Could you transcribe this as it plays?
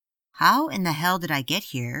How in the Hell Did I Get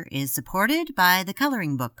Here is supported by the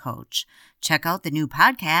Coloring Book Coach. Check out the new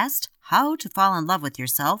podcast, How to Fall in Love with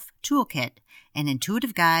Yourself Toolkit, an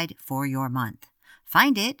intuitive guide for your month.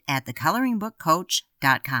 Find it at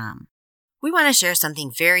thecoloringbookcoach.com. We want to share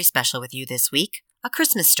something very special with you this week, a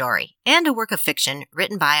Christmas story and a work of fiction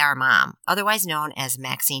written by our mom, otherwise known as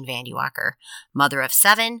Maxine Vandiewalker, mother of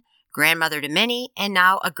 7, grandmother to many, and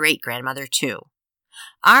now a great-grandmother too.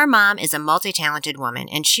 Our mom is a multi-talented woman,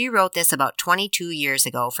 and she wrote this about 22 years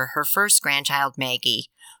ago for her first grandchild, Maggie,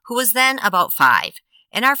 who was then about 5,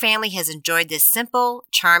 and our family has enjoyed this simple,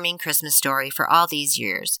 charming Christmas story for all these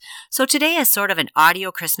years. So today, as sort of an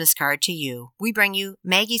audio Christmas card to you, we bring you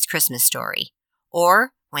Maggie's Christmas story,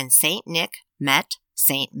 or When St. Nick Met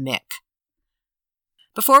St. Mick.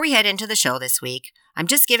 Before we head into the show this week, I'm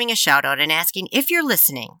just giving a shout out and asking if you're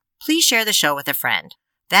listening, please share the show with a friend.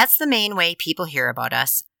 That's the main way people hear about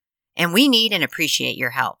us, and we need and appreciate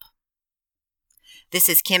your help. This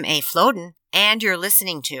is Kim A. Floden, and you're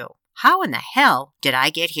listening to How in the Hell Did I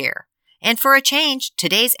Get Here? And for a change,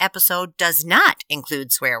 today's episode does not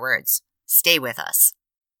include swear words. Stay with us.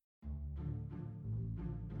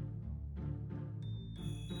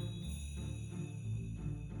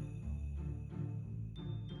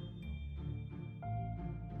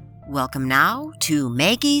 Welcome now to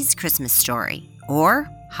Maggie's Christmas Story, or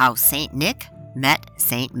How St. Nick Met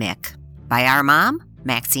St. Mick, by our mom,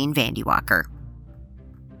 Maxine Vandiewalker.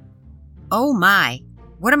 Oh my,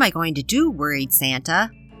 what am I going to do? Worried Santa.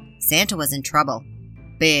 Santa was in trouble.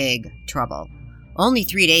 Big trouble. Only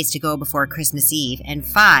 3 days to go before Christmas Eve, and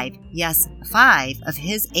 5 of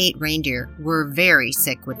his 8 reindeer were very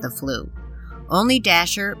sick with the flu. Only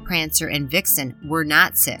Dasher, Prancer, and Vixen were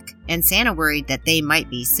not sick, and Santa worried that they might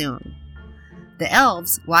be soon. The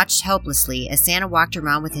elves watched helplessly as Santa walked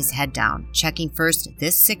around with his head down, checking first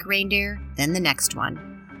this sick reindeer, then the next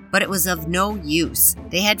one. But it was of no use.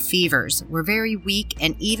 They had fevers, were very weak,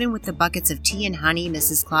 and even with the buckets of tea and honey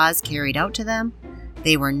Mrs. Claus carried out to them,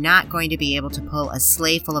 they were not going to be able to pull a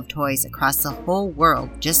sleigh full of toys across the whole world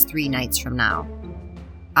just 3 nights from now.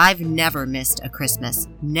 I've never missed a Christmas,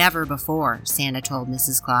 never before, Santa told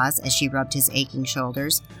Mrs. Claus as she rubbed his aching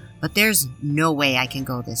shoulders, but there's no way I can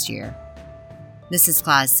go this year. Mrs.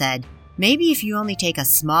 Claus said, maybe if you only take a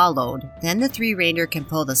small load, then the 3 reindeer can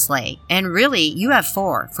pull the sleigh. And really, you have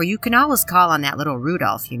 4, for you can always call on that little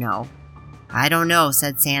Rudolph, you know. I don't know,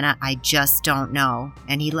 said Santa, I just don't know.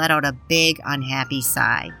 And he let out a big, unhappy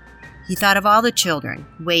sigh. He thought of all the children,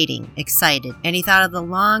 waiting, excited, and he thought of the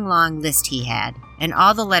long, long list he had, and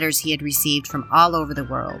all the letters he had received from all over the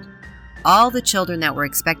world. All the children that were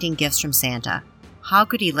expecting gifts from Santa. How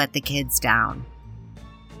could he let the kids down?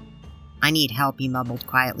 I need help, he mumbled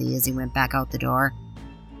quietly as he went back out the door.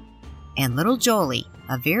 And little Jolie,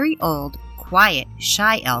 a very old, quiet,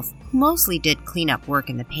 shy elf who mostly did cleanup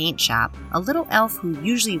work in the paint shop, a little elf who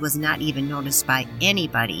usually was not even noticed by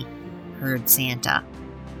anybody, heard Santa.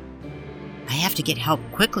 I have to get help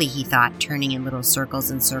quickly, he thought, turning in little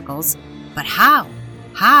circles and circles. But how?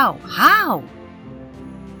 How?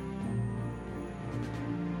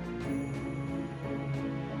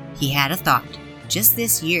 He had a thought. Just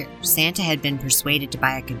this year, Santa had been persuaded to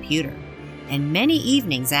buy a computer, and many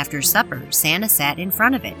evenings after supper, Santa sat in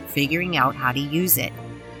front of it, figuring out how to use it.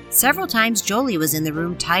 Several times Jolie was in the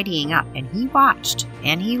room tidying up, and he watched,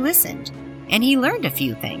 and he listened, and he learned a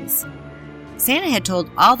few things. Santa had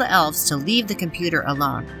told all the elves to leave the computer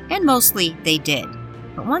alone, and mostly they did.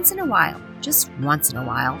 But once in a while, just once in a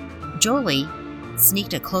while, Jolie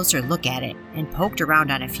sneaked a closer look at it and poked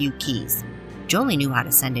around on a few keys. Jolie knew how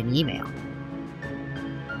to send an email.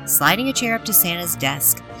 Sliding a chair up to Santa's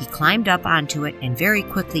desk, he climbed up onto it and very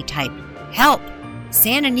quickly typed, "Help!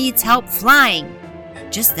 Santa needs help flying!"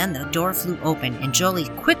 Just then the door flew open and Jolie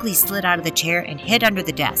quickly slid out of the chair and hid under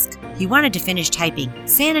the desk. He wanted to finish typing,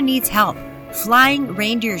 "Santa needs help! Flying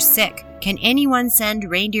reindeer sick! Can anyone send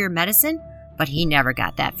reindeer medicine?" But he never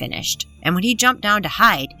got that finished. And when he jumped down to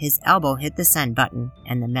hide, his elbow hit the send button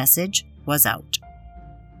and the message was out.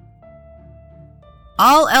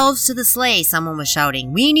 "All elves to the sleigh," someone was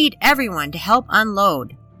shouting. "We need everyone to help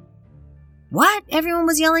unload." "What?" everyone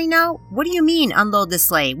was yelling now. "What do you mean, unload the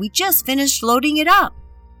sleigh? We just finished loading it up."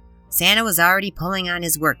 Santa was already pulling on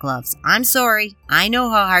his work gloves. "I'm sorry. I know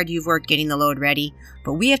how hard you've worked getting the load ready,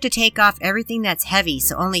 but we have to take off everything that's heavy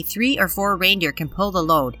so only 3 or 4 reindeer can pull the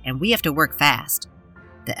load, and we have to work fast."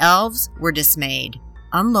 The elves were dismayed.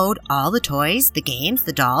 "Unload all the toys, the games,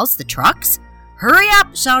 the dolls, the trucks?" "Hurry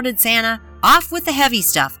up!" shouted Santa. "Off with the heavy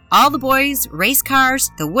stuff. All the boys, race cars,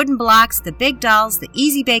 the wooden blocks, the big dolls, the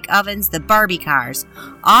easy bake ovens, the Barbie cars.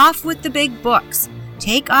 Off with the big books.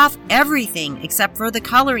 Take off everything except for the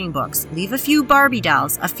coloring books. Leave a few Barbie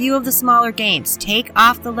dolls, a few of the smaller games. Take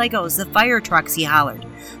off the Legos, the fire trucks, he hollered.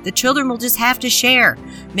 The children will just have to share.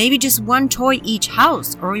 Maybe just one toy each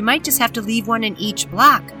house, or we might just have to leave one in each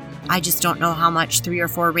block. I just don't know how much 3 or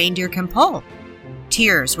 4 reindeer can pull.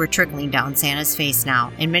 Tears were trickling down Santa's face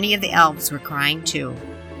now, and many of the elves were crying too.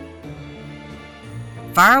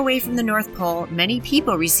 Far away from the North Pole, many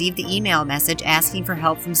people received the email message asking for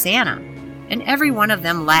help from Santa. And every one of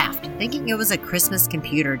them laughed, thinking it was a Christmas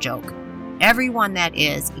computer joke. Everyone, that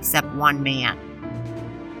is, except one man.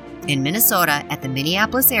 In Minnesota, at the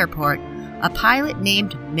Minneapolis airport, a pilot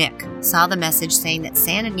named Mick saw the message saying that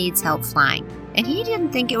Santa needs help flying, and he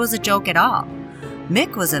didn't think it was a joke at all.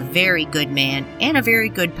 Mick was a very good man and a very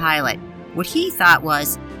good pilot. What he thought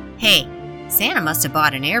was, hey, Santa must have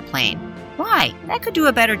bought an airplane. Why, that could do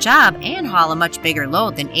a better job and haul a much bigger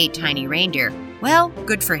load than 8 tiny reindeer. Well,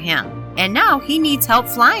 good for him. And now he needs help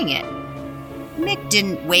flying it. Mick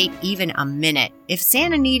didn't wait even a minute. If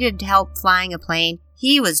Santa needed help flying a plane,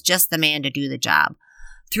 he was just the man to do the job.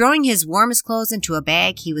 Throwing his warmest clothes into a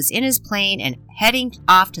bag, he was in his plane and heading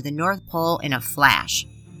off to the North Pole in a flash.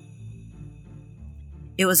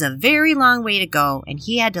 It was a very long way to go, and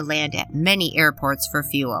he had to land at many airports for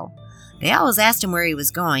fuel. They always asked him where he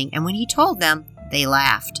was going, and when he told them, they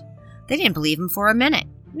laughed. They didn't believe him for a minute.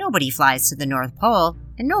 Nobody flies to the North Pole,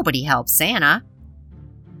 and nobody helps Santa.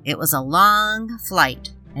 It was a long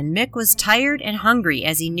flight, and Mick was tired and hungry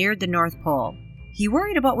as he neared the North Pole. He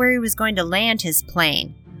worried about where he was going to land his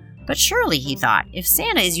plane. But surely, he thought, if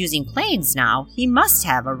Santa is using planes now, he must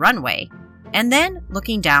have a runway. And then,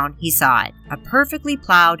 looking down, he saw it, a perfectly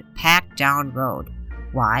plowed, packed-down road.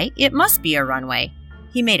 Why, it must be a runway.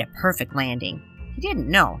 He made a perfect landing. He didn't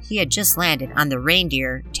know he had just landed on the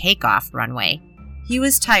reindeer takeoff runway. He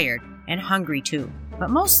was tired and hungry too, but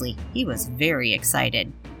mostly he was very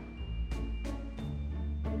excited.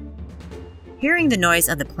 Hearing the noise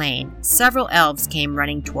of the plane, several elves came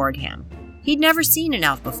running toward him. He'd never seen an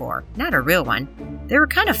elf before, not a real one. They were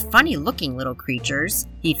kind of funny-looking little creatures,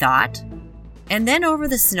 he thought. And then over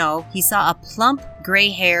the snow, he saw a plump,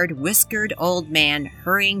 gray-haired, whiskered old man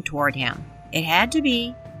hurrying toward him. It had to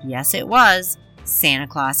be, yes it was, Santa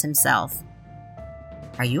Claus himself.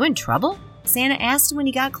 "Are you in trouble?" Santa asked when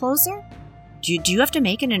he got closer. Do you have to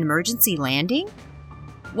make an emergency landing?"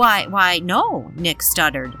 Why, no, Nick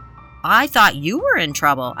stuttered. "I thought you were in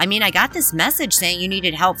trouble. I got this message saying you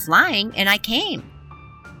needed help flying, and I came."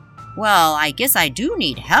 "Well, I guess I do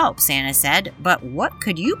need help," Santa said, "but what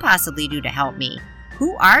could you possibly do to help me?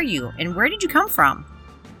 Who are you, and where did you come from?"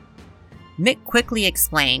 Mick quickly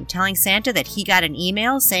explained, telling Santa that he got an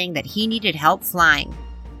email saying that he needed help flying.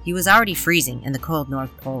 He was already freezing in the cold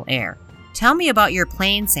North Pole air. "Tell me about your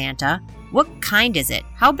plane, Santa. What kind is it?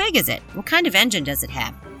 How big is it? What kind of engine does it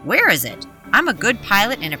have? Where is it? I'm a good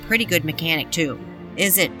pilot and a pretty good mechanic too.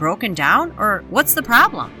 Is it broken down, or what's the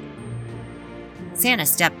problem?" Santa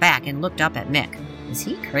stepped back and looked up at Mick. Is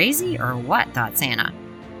he crazy or what, thought Santa.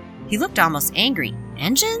 He looked almost angry.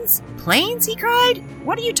 "Engines? Planes?" he cried.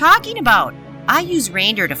 "What are you talking about? I use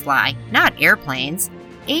reindeer to fly, not airplanes.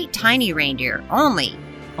 8 tiny reindeer, only.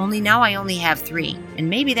 Only now I only have 3, and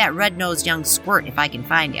maybe that red-nosed young squirt if I can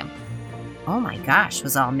find him." "Oh my gosh,"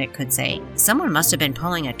 was all Mick could say. "Someone must have been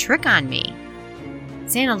pulling a trick on me."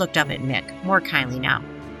 Santa looked up at Mick, more kindly now.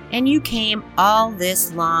 "And you came all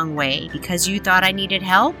this long way because you thought I needed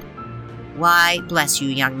help? Why, bless you,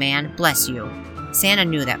 young man, bless you." Santa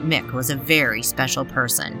knew that Mick was a very special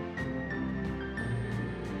person.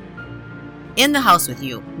 "In the house with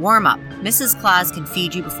you. Warm up. Mrs. Claus can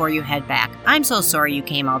feed you before you head back. I'm so sorry you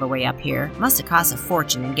came all the way up here. Must have cost a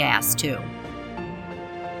fortune in gas, too."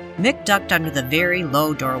 Mick ducked under the very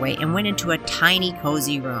low doorway and went into a tiny,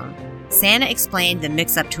 cozy room. Santa explained the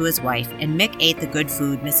mix-up to his wife, and Mick ate the good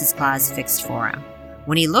food Mrs. Claus fixed for him.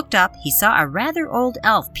 When he looked up, he saw a rather old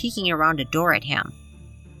elf peeking around a door at him.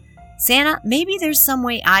 "Santa, maybe there's some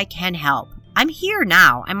way I can help. I'm here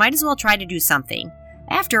now. I might as well try to do something.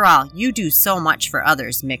 After all, you do so much for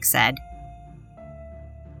others," Mick said.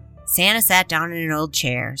 Santa sat down in an old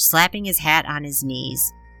chair, slapping his hat on his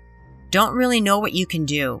knees. "Don't really know what you can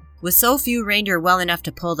do. With so few reindeer well enough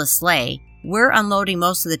to pull the sleigh, we're unloading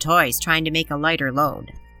most of the toys trying to make a lighter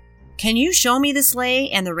load. Can you show me the sleigh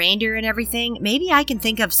and the reindeer and everything? Maybe I can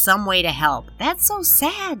think of some way to help. That's so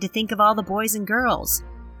sad to think of all the boys and girls."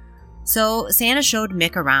 So Santa showed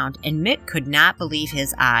Mick around, and Mick could not believe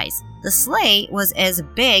his eyes. The sleigh was as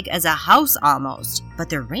big as a house almost, but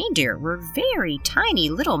the reindeer were very tiny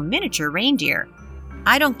little miniature reindeer.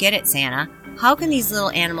 "I don't get it, Santa. How can these little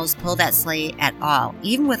animals pull that sleigh at all,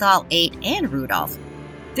 even with all 8 and Rudolph?"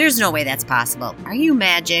 There's no way that's possible. Are you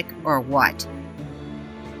magic or what?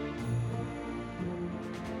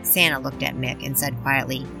 Santa looked at Mick and said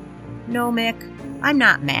quietly, "No, Mick, I'm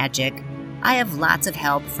not magic. I have lots of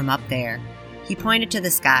help from up there." He pointed to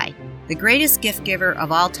the sky. "The greatest gift giver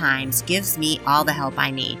of all times gives me all the help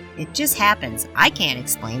I need. It just happens. I can't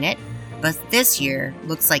explain it. But this year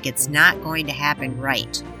looks like it's not going to happen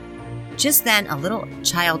right." Just then, a little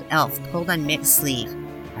child elf pulled on Mick's sleeve.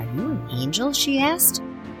 "Are you an angel?" she asked.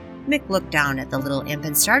 Mick looked down at the little imp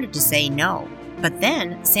and started to say no. But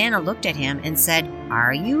then Santa looked at him and said,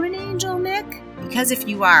 "Are you an angel, Mick? Because if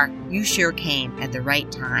you are, you sure came at the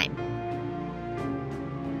right time."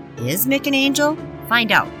 Is Mick an angel?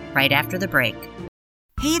 Find out right after the break.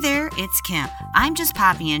 Hey there, it's Kim. I'm just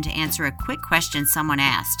popping in to answer a quick question someone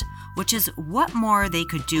asked, which is what more they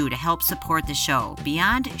could do to help support the show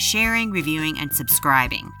beyond sharing, reviewing, and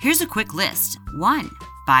subscribing. Here's a quick list. 1.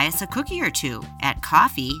 Buy us a cookie or two at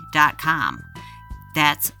ko-fi.com.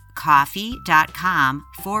 That's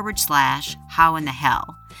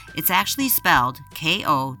ko-fi.com/howinthehell. It's actually spelled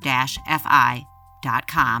ko-fi.com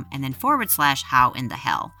and then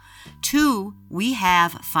 /howinthehell. 2, we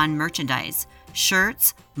have fun merchandise.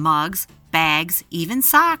 Shirts, mugs, bags, even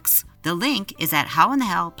socks. The link is at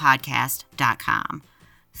howinthehellpodcast.com.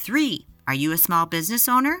 3, are you a small business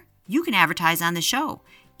owner? You can advertise on the show.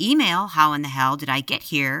 Email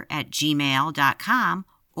howinthehell@gmail.com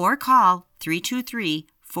or call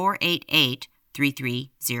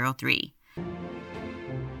 323-488-3303.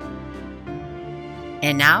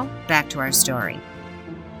 And now, back to our story.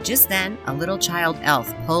 Just then, a little child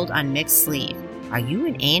elf pulled on Mick's sleeve. "Are you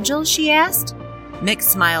an angel?" she asked. Mick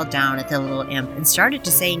smiled down at the little imp and started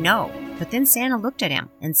to say no, but then Santa looked at him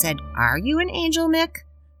and said, "Are you an angel, Mick?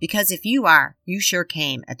 Because if you are, you sure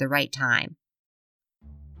came at the right time."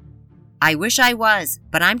 "I wish I was,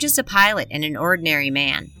 but I'm just a pilot and an ordinary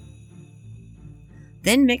man."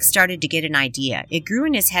 Then Mick started to get an idea. It grew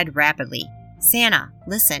in his head rapidly. "Santa,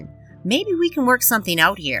 listen, maybe we can work something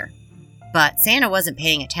out here." But Santa wasn't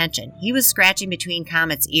paying attention. He was scratching between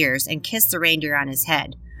Comet's ears and kissed the reindeer on his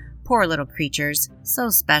head. Poor little creatures, so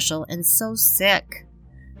special and so sick.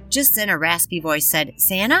 Just then a raspy voice said,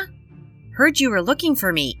 "Santa? Heard you were looking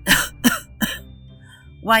for me."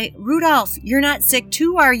 "Why, Rudolph, you're not sick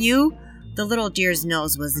too, are you?" The little deer's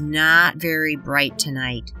nose was not very bright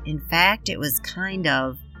tonight. In fact, it was kind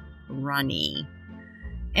of runny.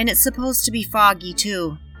 "And it's supposed to be foggy,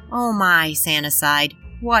 too. Oh my," Santa sighed.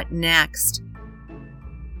 "What next?"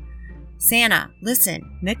 "Santa,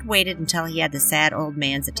 listen." Mick waited until he had the sad old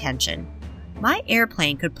man's attention. "My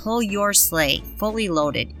airplane could pull your sleigh fully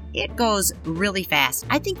loaded. It goes really fast.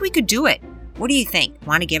 I think we could do it. What do you think?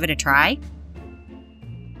 Want to give it a try?"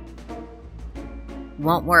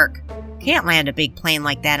 "Won't work. Can't land a big plane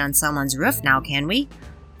like that on someone's roof now, can we?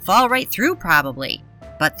 Fall right through probably.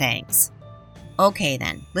 But thanks." "Okay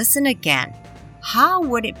then, listen again. How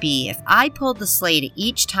would it be if I pulled the sleigh to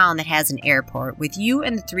each town that has an airport with you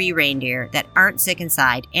and the 3 reindeer that aren't sick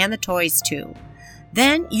inside and the toys too?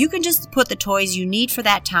 Then you can just put the toys you need for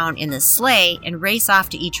that town in the sleigh and race off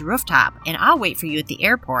to each rooftop, and I'll wait for you at the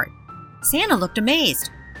airport." Santa looked amazed.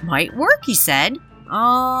 "Might work," he said.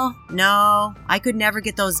 "Oh, no, I could never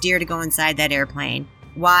get those deer to go inside that airplane.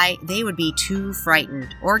 Why, they would be too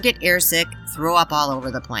frightened or get airsick, throw up all over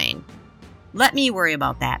the plane." "Let me worry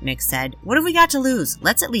about that," Mick said. "What have we got to lose?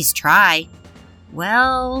 Let's at least try."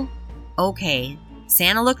 "Well, okay."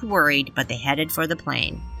 Santa looked worried, but they headed for the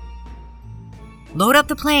plane. "Load up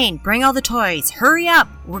the plane! Bring all the toys! Hurry up!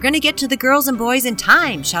 We're going to get to the girls and boys in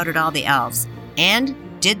time!" shouted all the elves. And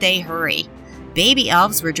did they hurry? Baby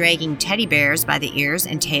elves were dragging teddy bears by the ears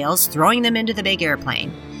and tails, throwing them into the big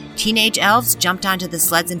airplane. Teenage elves jumped onto the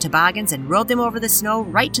sleds and toboggans and rode them over the snow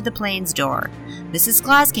right to the plane's door. Mrs.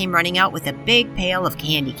 Claus came running out with a big pail of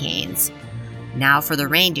candy canes. "Now for the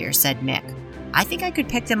reindeer," said Mick. "I think I could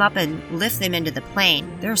pick them up and lift them into the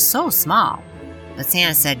plane. They're so small." But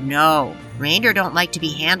Santa said, "No, reindeer don't like to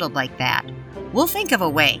be handled like that. We'll think of a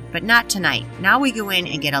way, but not tonight. Now we go in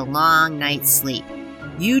and get a long night's sleep.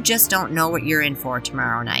 You just don't know what you're in for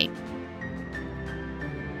tomorrow night."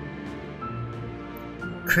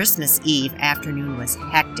 Christmas Eve afternoon was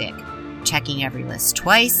hectic, checking every list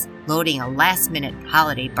twice, loading a last-minute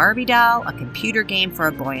holiday Barbie doll, a computer game for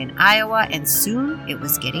a boy in Iowa, and soon it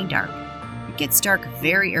was getting dark. It gets dark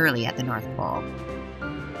very early at the North Pole.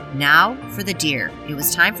 Now for the deer. It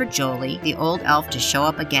was time for Jolie, the old elf, to show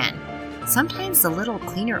up again. Sometimes the little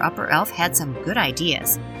cleaner upper elf had some good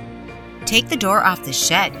ideas. "Take the door off the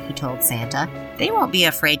shed," he told Santa. "They won't be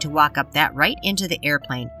afraid to walk up that right into the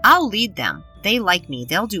airplane. I'll lead them. They like me.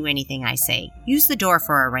 They'll do anything I say. Use the door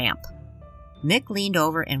for a ramp." Mick leaned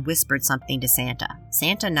over and whispered something to Santa.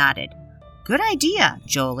 Santa nodded. "Good idea,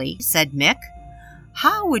 Jolie," said Mick.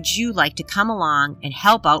 "How would you like to come along and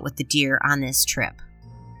help out with the deer on this trip?"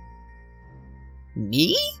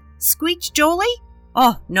 "Me?" squeaked Jolie.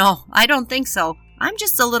 "Oh, no, I don't think so. I'm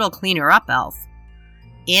just a little cleaner-up elf."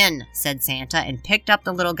 "In," said Santa, and picked up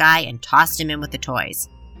the little guy and tossed him in with the toys.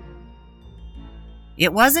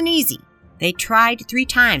 It wasn't easy. They tried 3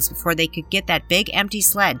 times before they could get that big empty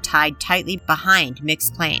sled tied tightly behind Mick's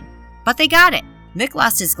plane. But they got it. Mick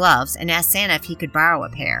lost his gloves and asked Santa if he could borrow a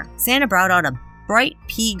pair. Santa brought out a bright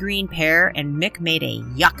pea green pair, and Mick made a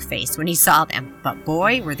yuck face when he saw them. But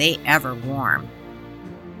boy, were they ever warm.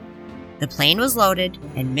 The plane was loaded,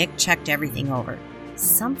 and Mick checked everything over.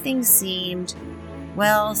 Something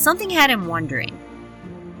had him wondering.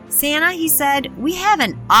 "Santa," he said, "we have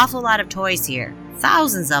an awful lot of toys here,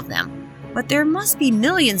 thousands of them. But there must be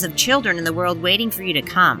millions of children in the world waiting for you to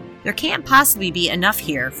come. There can't possibly be enough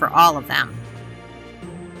here for all of them."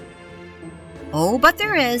 "Oh, but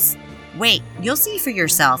there is. Wait, you'll see for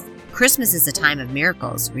yourself. Christmas is a time of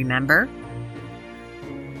miracles, remember?"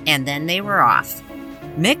 And then they were off.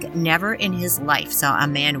 Mick never in his life saw a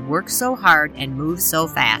man work so hard and move so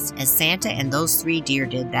fast as Santa and those 3 deer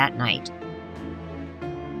did that night.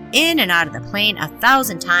 In and out of the plane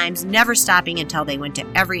 1,000 times, never stopping until they went to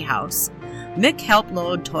every house. Mick helped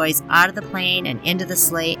load toys out of the plane and into the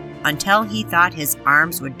sleigh until he thought his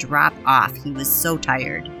arms would drop off. He was so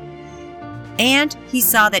tired. And he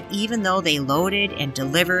saw that even though they loaded and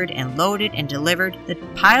delivered, the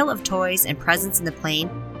pile of toys and presents in the plane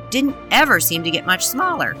didn't ever seem to get much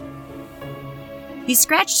smaller. He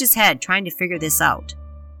scratched his head trying to figure this out.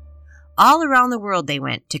 All around the world they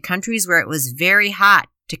went, to countries where it was very hot,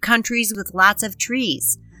 to countries with lots of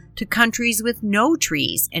trees, to countries with no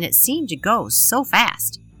trees, and it seemed to go so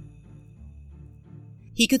fast.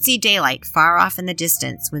 He could see daylight far off in the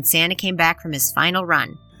distance when Santa came back from his final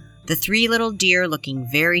run, the 3 little deer looking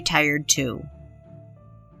very tired too.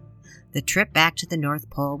 The trip back to the North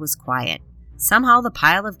Pole was quiet. Somehow the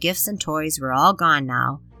pile of gifts and toys were all gone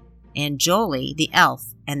now, and Jolie, the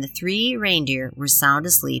elf, and the 3 reindeer were sound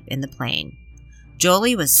asleep in the plane.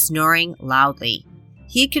 Jolie was snoring loudly.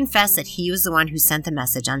 He confessed that he was the one who sent the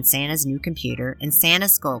message on Santa's new computer, and Santa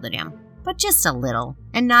scolded him, but just a little,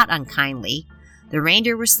 and not unkindly. The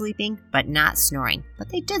reindeer were sleeping, but not snoring, but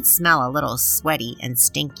they did smell a little sweaty and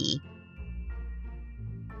stinky.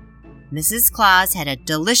 Mrs. Claus had a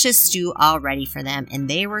delicious stew all ready for them, and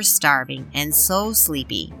they were starving and so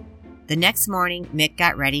sleepy. The next morning, Mick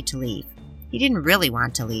got ready to leave. He didn't really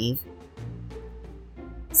want to leave.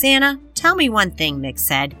 "Santa, tell me one thing," Mick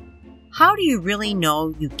said. "How do you really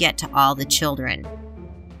know you get to all the children?"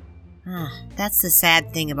 "That's the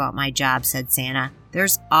sad thing about my job," said Santa.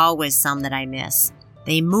 "There's always some that I miss.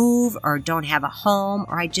 They move or don't have a home,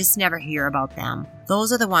 or I just never hear about them.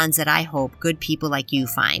 Those are the ones that I hope good people like you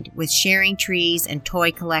find, with sharing trees and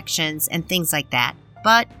toy collections and things like that.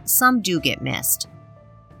 But some do get missed."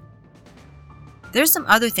 "There's some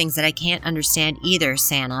other things that I can't understand either,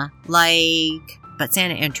 Santa, like..." But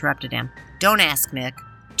Santa interrupted him. "Don't ask, Mick.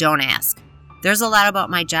 Don't ask. There's a lot about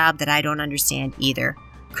my job that I don't understand either.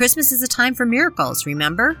 Christmas is a time for miracles,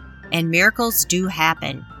 remember? And miracles do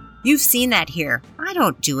happen. You've seen that here. I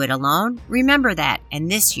don't do it alone. Remember that. And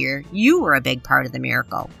this year, you were a big part of the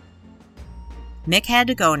miracle." Mick had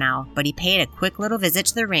to go now, but he paid a quick little visit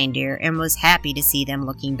to the reindeer and was happy to see them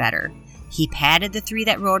looking better. He patted the 3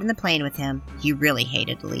 that rode in the plane with him. He really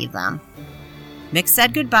hated to leave them. Mick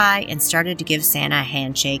said goodbye and started to give Santa a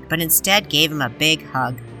handshake, but instead gave him a big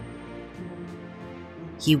hug.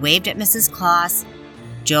 He waved at Mrs. Claus,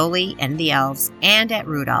 Jolie, and the elves, and at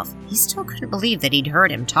Rudolph. He still couldn't believe that he'd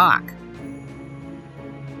heard him talk.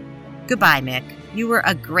 "Goodbye, Mick. You were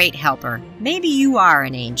a great helper. Maybe you are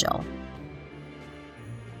an angel.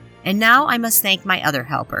 And now I must thank my other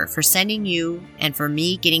helper for sending you and for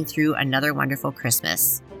me getting through another wonderful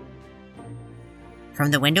Christmas."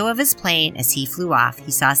 From the window of his plane, as he flew off,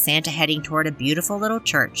 he saw Santa heading toward a beautiful little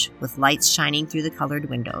church with lights shining through the colored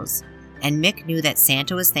windows. And Mick knew that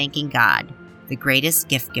Santa was thanking God, the greatest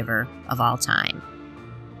gift giver of all time.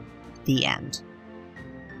 The end.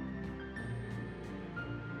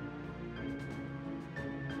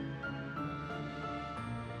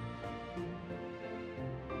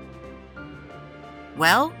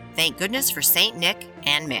 Well, thank goodness for St. Nick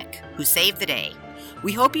and Mick, who saved the day.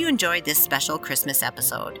 We hope you enjoyed this special Christmas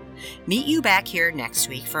episode. Meet you back here next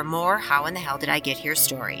week for more How in the Hell Did I Get Here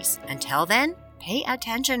stories. Until then, pay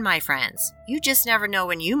attention, my friends. You just never know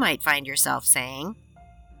when you might find yourself saying,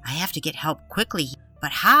 "I have to get help quickly,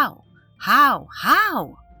 but how? How?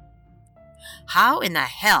 How in the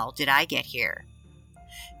hell did I get here?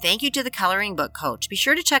 Thank you to the Coloring Book Coach. Be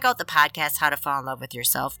sure to check out the podcast How to Fall in Love with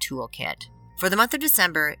Yourself Toolkit. For the month of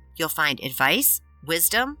December, you'll find advice,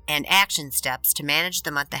 wisdom, and action steps to manage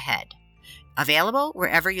the month ahead. Available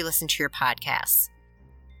wherever you listen to your podcasts.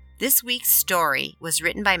 This week's story was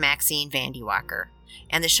written by Maxine Vandiewalker,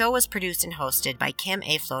 and the show was produced and hosted by Kim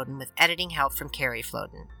A. Floden with editing help from Carrie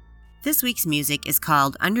Floden. This week's music is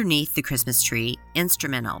called Underneath the Christmas Tree,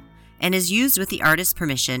 Instrumental, and is used with the artist's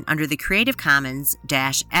permission under the Creative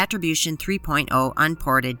Commons-Attribution 3.0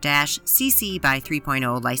 Unported -CC by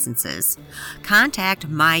 3.0 licenses. Contact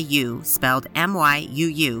MyU, spelled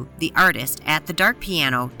MYUU, the artist, at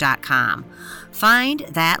thedarkpiano.com. Find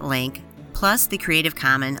that link, plus the Creative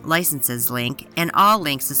Commons licenses link, and all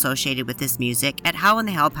links associated with this music at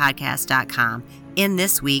howinthehellpodcast.com in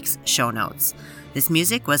this week's show notes. This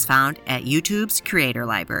music was found at YouTube's Creator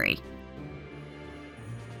Library.